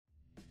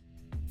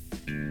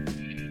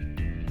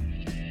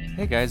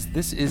Hey guys,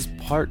 this is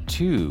part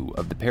 2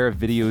 of the pair of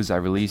videos I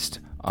released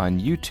on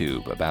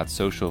YouTube about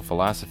social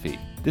philosophy.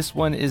 This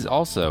one is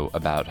also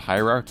about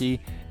hierarchy.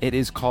 It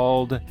is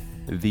called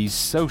The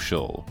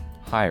Social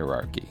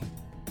Hierarchy.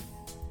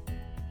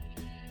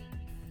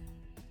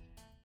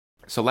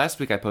 So last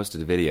week I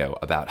posted a video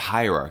about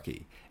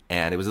hierarchy,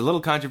 and it was a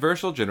little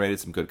controversial, generated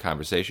some good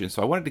conversation,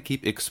 so I wanted to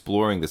keep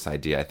exploring this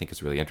idea. I think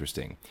it's really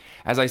interesting.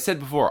 As I said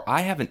before,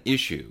 I have an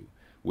issue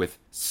with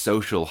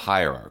social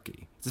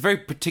hierarchy. It's a very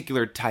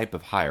particular type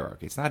of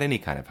hierarchy. It's not any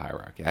kind of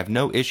hierarchy. I have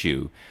no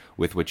issue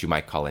with what you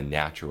might call a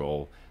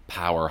natural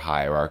power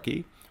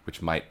hierarchy,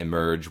 which might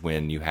emerge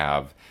when you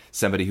have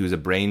somebody who's a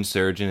brain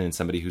surgeon and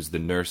somebody who's the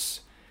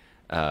nurse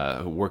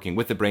working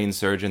with the brain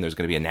surgeon. There's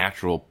going to be a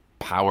natural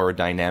power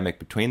dynamic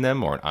between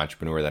them, or an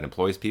entrepreneur that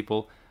employs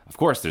people. Of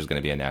course, there's going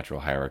to be a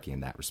natural hierarchy in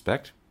that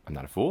respect. I'm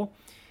not a fool.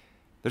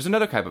 There's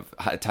another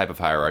type of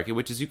hierarchy,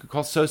 which is you could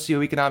call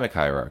socioeconomic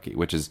hierarchy,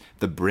 which is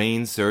the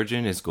brain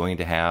surgeon is going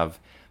to have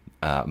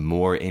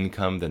more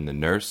income than the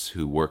nurse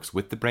who works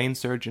with the brain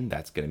surgeon.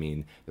 That's going to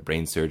mean the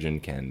brain surgeon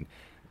can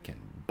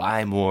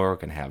buy more,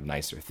 can have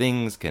nicer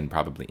things, can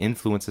probably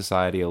influence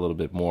society a little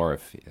bit more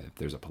if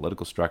there's a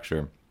political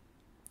structure.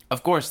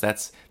 Of course,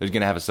 there's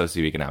going to have a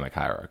socioeconomic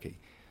hierarchy.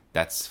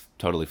 That's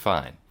totally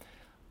fine.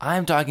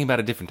 I'm talking about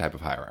a different type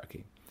of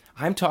hierarchy.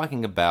 I'm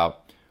talking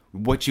about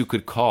what you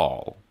could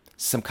call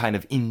some kind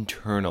of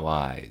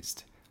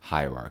internalized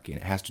hierarchy,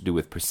 and it has to do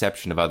with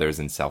perception of others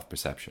and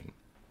self-perception.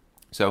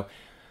 So,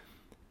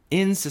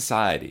 in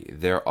society,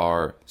 there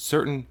are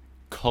certain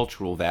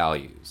cultural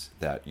values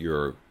that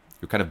you're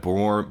kind of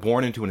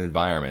born into an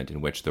environment in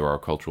which there are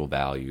cultural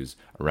values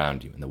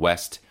around you. In the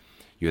West,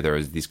 there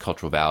is these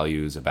cultural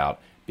values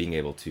about being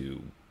able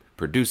to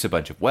produce a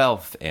bunch of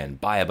wealth and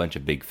buy a bunch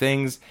of big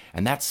things,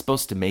 and that's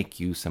supposed to make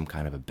you some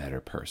kind of a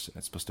better person.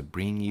 It's supposed to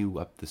bring you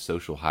up the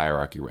social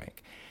hierarchy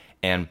rank.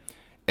 And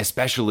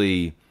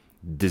especially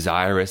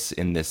desirous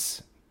in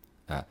this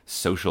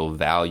social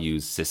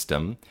values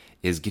system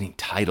is getting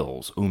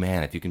titles. Oh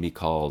man, if you can be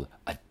called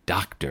a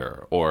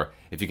doctor, or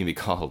if you can be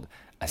called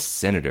a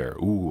senator,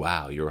 ooh,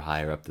 wow, you're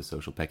higher up the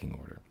social pecking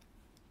order.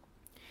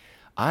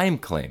 I'm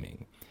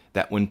claiming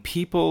that when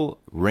people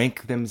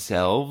rank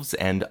themselves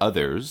and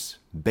others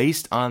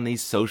based on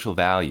these social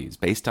values,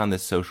 based on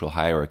this social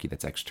hierarchy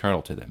that's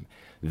external to them,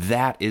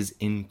 that is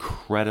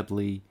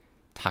incredibly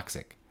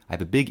toxic. I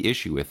have a big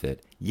issue with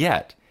it,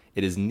 yet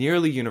it is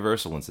nearly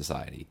universal in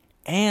society.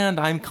 And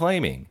I'm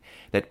claiming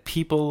that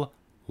people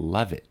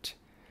love it.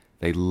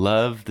 They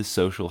love the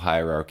social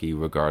hierarchy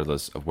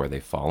regardless of where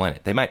they fall in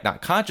it. They might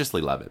not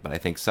consciously love it, but I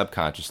think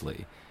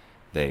subconsciously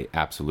they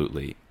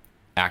absolutely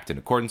act in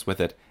accordance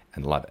with it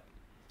and love it.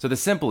 So the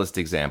simplest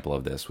example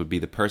of this would be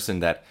the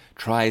person that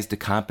tries to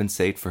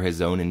compensate for his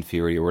own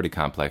inferiority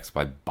complex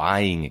by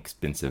buying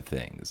expensive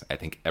things. I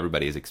think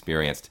everybody has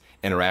experienced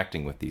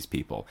interacting with these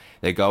people.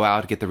 They go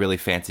out, get the really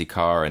fancy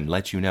car, and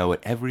let you know at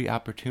every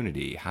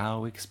opportunity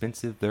how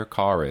expensive their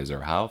car is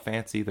or how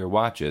fancy their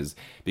watch is,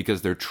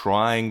 because they're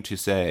trying to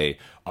say,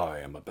 I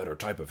am a better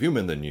type of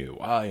human than you.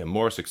 I am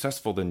more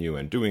successful than you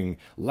and doing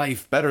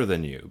life better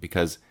than you,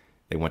 because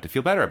they want to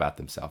feel better about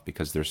themselves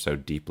because they're so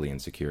deeply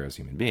insecure as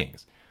human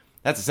beings.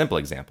 That's a simple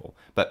example,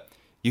 but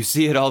you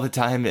see it all the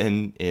time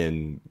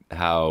in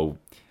how,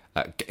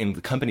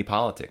 in company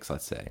politics,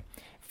 let's say,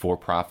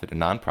 for-profit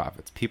and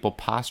nonprofits, people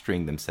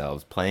posturing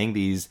themselves, playing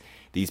these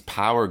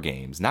power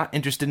games, not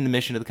interested in the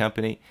mission of the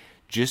company,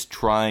 just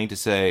trying to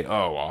say,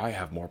 oh, I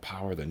have more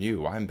power than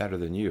you, I'm better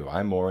than you,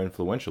 I'm more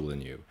influential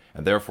than you,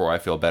 and therefore I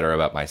feel better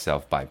about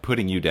myself by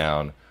putting you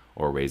down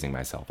or raising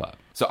myself up.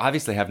 So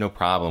obviously I have no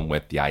problem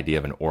with the idea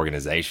of an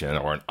organization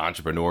or an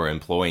entrepreneur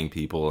employing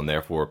people, and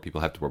therefore people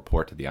have to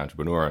report to the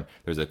entrepreneur, and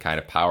there's a kind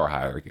of power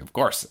hierarchy, of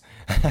course.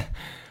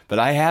 But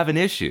I have an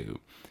issue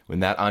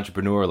when that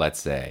entrepreneur,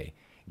 let's say,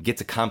 gets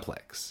a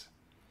complex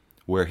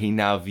where he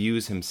now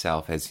views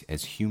himself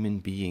as human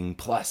being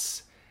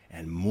plus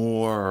and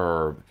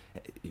more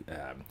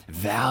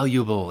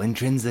valuable,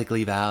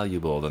 intrinsically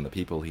valuable than the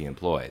people he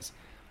employs.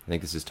 I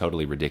think this is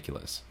totally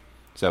ridiculous.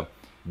 So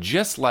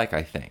just like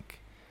I think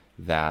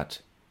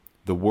that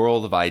the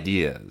world of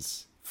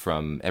ideas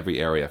from every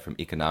area, from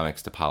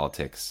economics to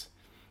politics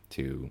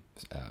to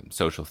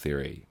social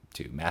theory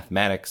to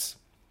mathematics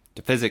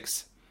to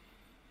physics,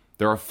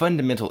 there are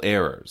fundamental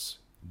errors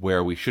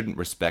where we shouldn't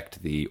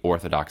respect the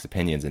orthodox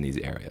opinions in these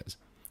areas.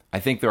 I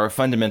think there are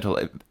fundamental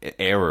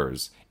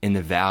errors in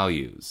the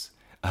values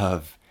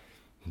of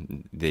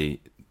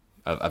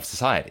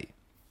society.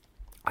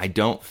 I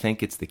don't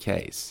think it's the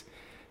case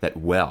that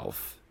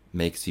wealth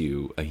makes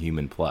you a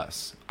human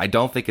plus. I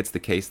don't think it's the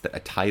case that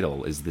a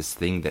title is this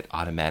thing that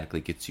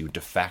automatically gets you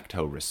de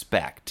facto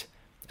respect.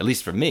 At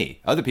least for me.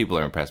 Other people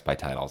are impressed by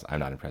titles. I'm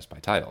not impressed by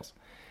titles.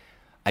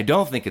 I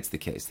don't think it's the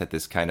case that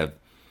this kind of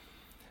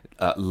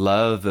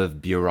love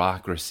of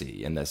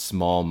bureaucracy and the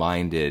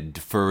small-minded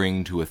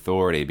deferring to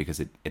authority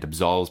because it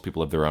absolves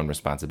people of their own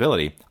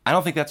responsibility, I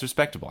don't think that's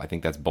respectable. I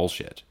think that's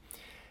bullshit.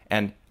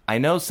 And I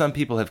know some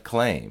people have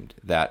claimed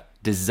that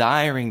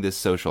desiring this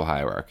social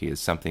hierarchy is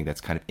something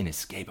that's kind of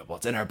inescapable.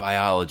 It's in our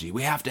biology.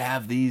 We have to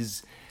have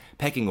these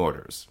pecking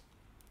orders.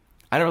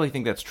 I don't really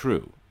think that's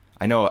true.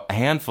 I know a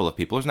handful of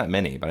people, there's not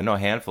many, but I know a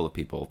handful of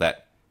people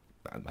that,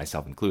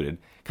 myself included,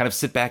 kind of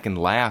sit back and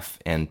laugh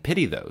and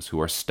pity those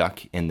who are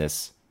stuck in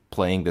this,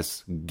 playing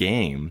this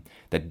game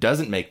that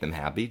doesn't make them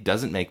happy,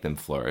 doesn't make them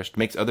flourish,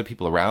 makes other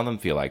people around them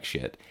feel like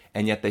shit,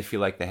 and yet they feel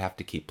like they have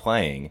to keep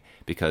playing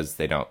because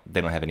they don't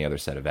have any other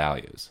set of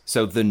values.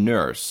 So the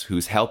nurse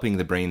who's helping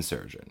the brain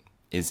surgeon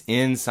is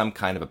in some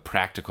kind of a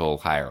practical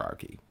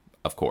hierarchy.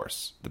 Of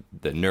course,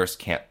 the nurse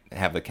can't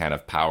have the kind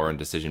of power and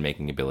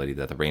decision-making ability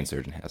that the brain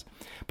surgeon has.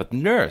 But the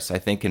nurse, I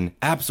think, can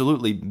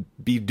absolutely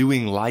be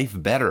doing life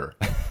better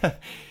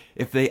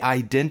if they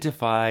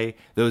identify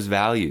those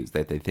values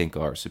that they think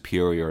are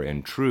superior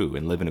and true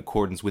and live in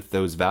accordance with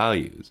those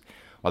values.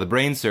 While the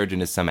brain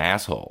surgeon is some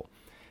asshole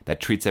that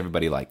treats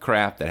everybody like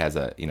crap, that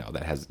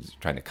has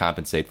trying to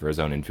compensate for his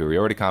own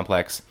inferiority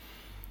complex,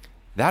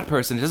 that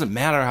person, it doesn't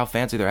matter how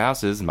fancy their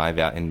house is in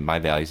my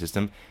value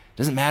system,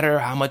 doesn't matter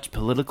how much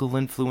political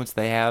influence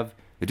they have,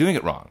 they're doing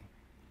it wrong.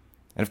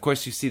 And of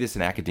course, you see this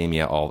in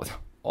academia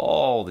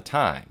all the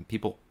time.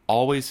 People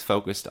always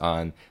focused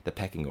on the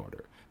pecking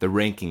order, the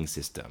ranking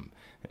system.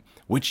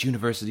 Which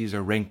universities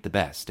are ranked the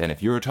best? And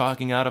if you're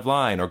talking out of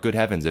line, or good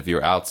heavens, if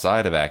you're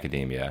outside of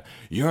academia,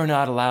 you're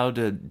not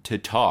allowed to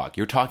talk.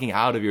 You're talking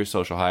out of your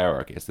social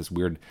hierarchy. It's this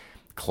weird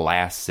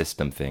class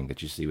system thing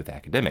that you see with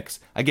academics.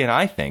 Again,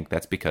 I think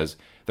that's because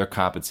they're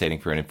compensating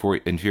for an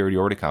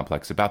inferiority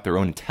complex about their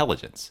own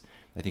intelligence.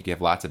 I think you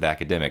have lots of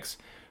academics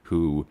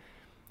who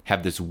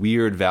have this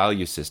weird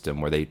value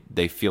system where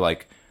they feel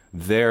like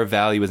their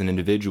value as an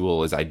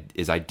individual is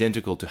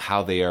identical to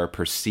how they are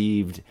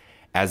perceived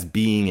as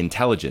being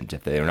intelligent.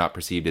 If they are not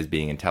perceived as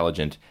being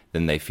intelligent,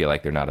 then they feel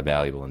like they're not a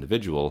valuable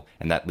individual,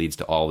 and that leads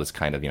to all this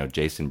kind of,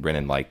 Jason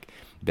Brennan-like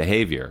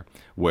behavior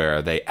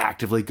where they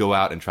actively go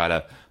out and try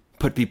to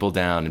put people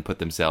down and put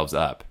themselves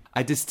up.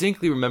 I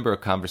distinctly remember a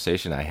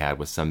conversation I had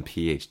with some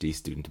PhD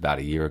student about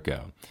a year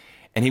ago.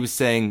 And he was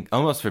saying,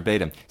 almost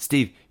verbatim,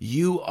 Steve,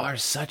 you are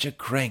such a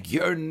crank.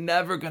 You're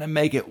never going to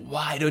make it.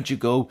 Why don't you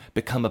go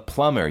become a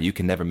plumber? You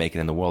can never make it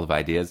in the world of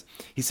ideas.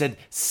 He said,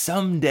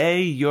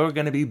 someday you're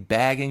going to be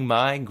bagging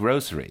my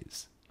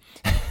groceries.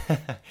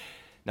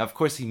 Now, of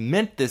course, he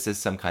meant this as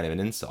some kind of an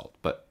insult.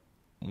 But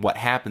what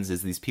happens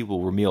is these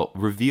people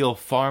reveal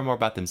far more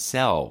about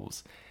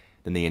themselves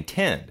than they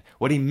intend.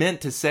 What he meant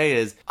to say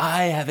is,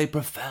 I have a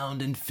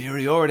profound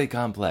inferiority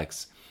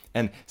complex.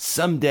 And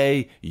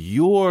someday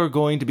you're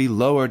going to be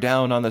lower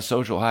down on the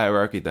social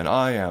hierarchy than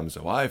I am,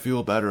 so I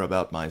feel better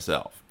about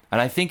myself.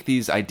 And I think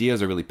these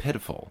ideas are really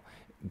pitiful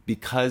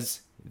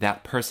because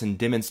that person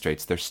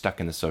demonstrates they're stuck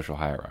in the social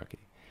hierarchy.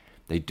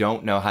 They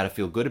don't know how to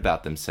feel good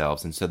about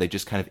themselves, and so they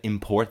just kind of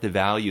import the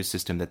value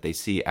system that they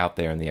see out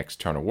there in the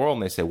external world,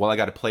 and they say, well, I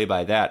got to play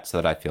by that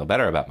so that I feel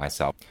better about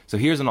myself. So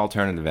here's an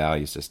alternative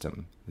value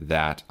system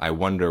that I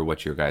wonder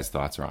what your guys'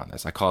 thoughts are on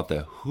this. I call it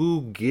the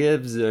who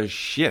gives a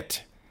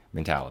shit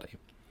mentality.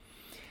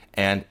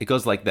 And it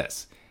goes like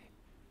this.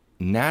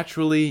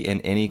 Naturally, in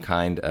any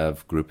kind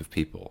of group of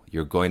people,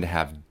 you're going to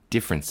have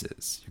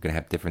differences. You're going to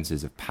have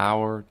differences of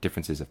power,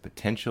 differences of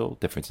potential,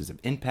 differences of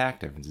impact,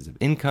 differences of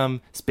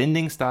income,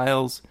 spending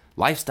styles,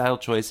 lifestyle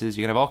choices.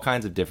 You're going to have all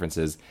kinds of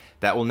differences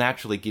that will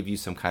naturally give you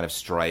some kind of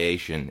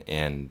striation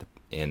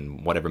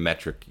in whatever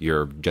metric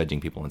you're judging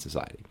people in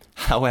society.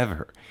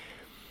 However,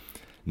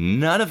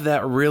 none of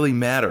that really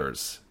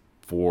matters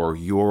for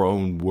your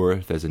own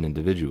worth as an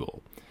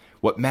individual.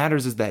 What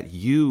matters is that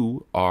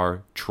you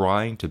are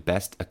trying to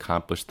best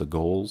accomplish the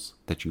goals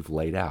that you've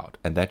laid out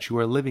and that you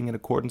are living in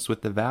accordance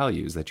with the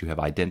values that you have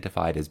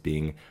identified as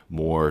being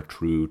more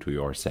true to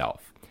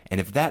yourself.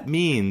 And if that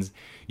means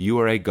you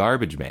are a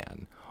garbage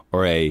man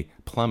or a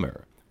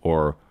plumber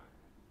or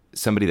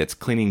somebody that's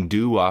cleaning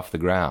dew off the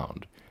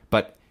ground,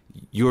 but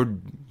you're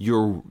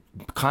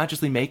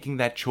consciously making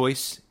that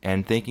choice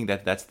and thinking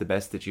that that's the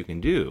best that you can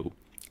do,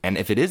 and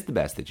if it is the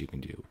best that you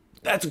can do,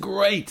 that's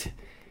great.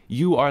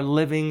 You are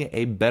living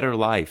a better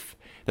life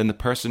than the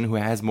person who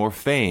has more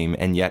fame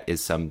and yet is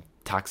some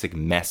toxic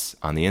mess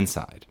on the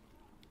inside.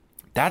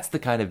 That's the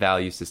kind of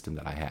value system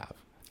that I have.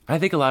 I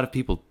think a lot of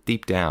people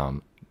deep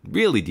down,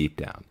 really deep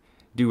down,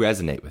 do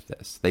resonate with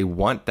this. They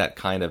want that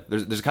kind of...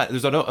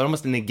 There's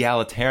almost an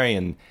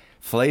egalitarian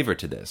flavor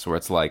to this, where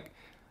it's like,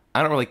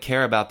 I don't really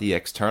care about the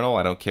external.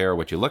 I don't care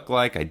what you look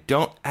like. I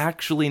don't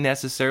actually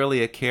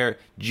necessarily care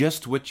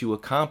just what you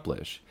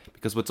accomplish.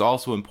 Because what's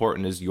also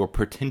important is your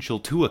potential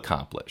to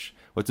accomplish.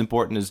 What's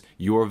important is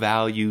your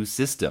value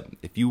system.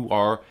 If you've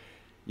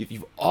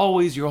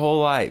always your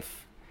whole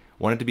life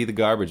wanted to be the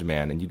garbage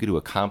man and you get to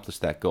accomplish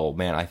that goal,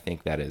 man, I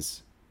think that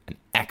is an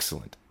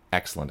excellent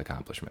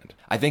accomplishment.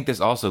 I think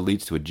this also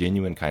leads to a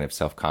genuine kind of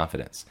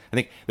self-confidence. I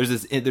think there's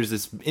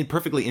this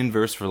perfectly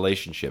inverse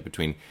relationship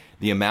between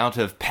the amount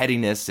of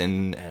pettiness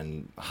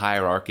and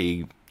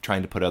hierarchy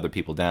trying to put other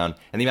people down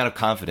and the amount of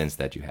confidence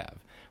that you have.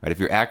 Right? If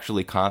you're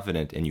actually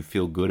confident and you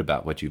feel good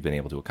about what you've been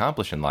able to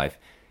accomplish in life,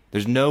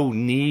 There's no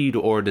need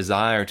or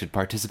desire to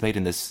participate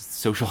in this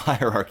social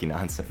hierarchy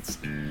nonsense.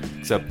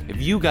 So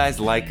if you guys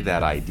like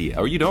that idea,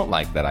 or you don't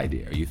like that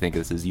idea, or you think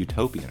this is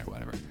utopian or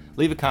whatever,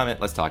 leave a comment,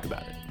 let's talk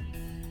about it.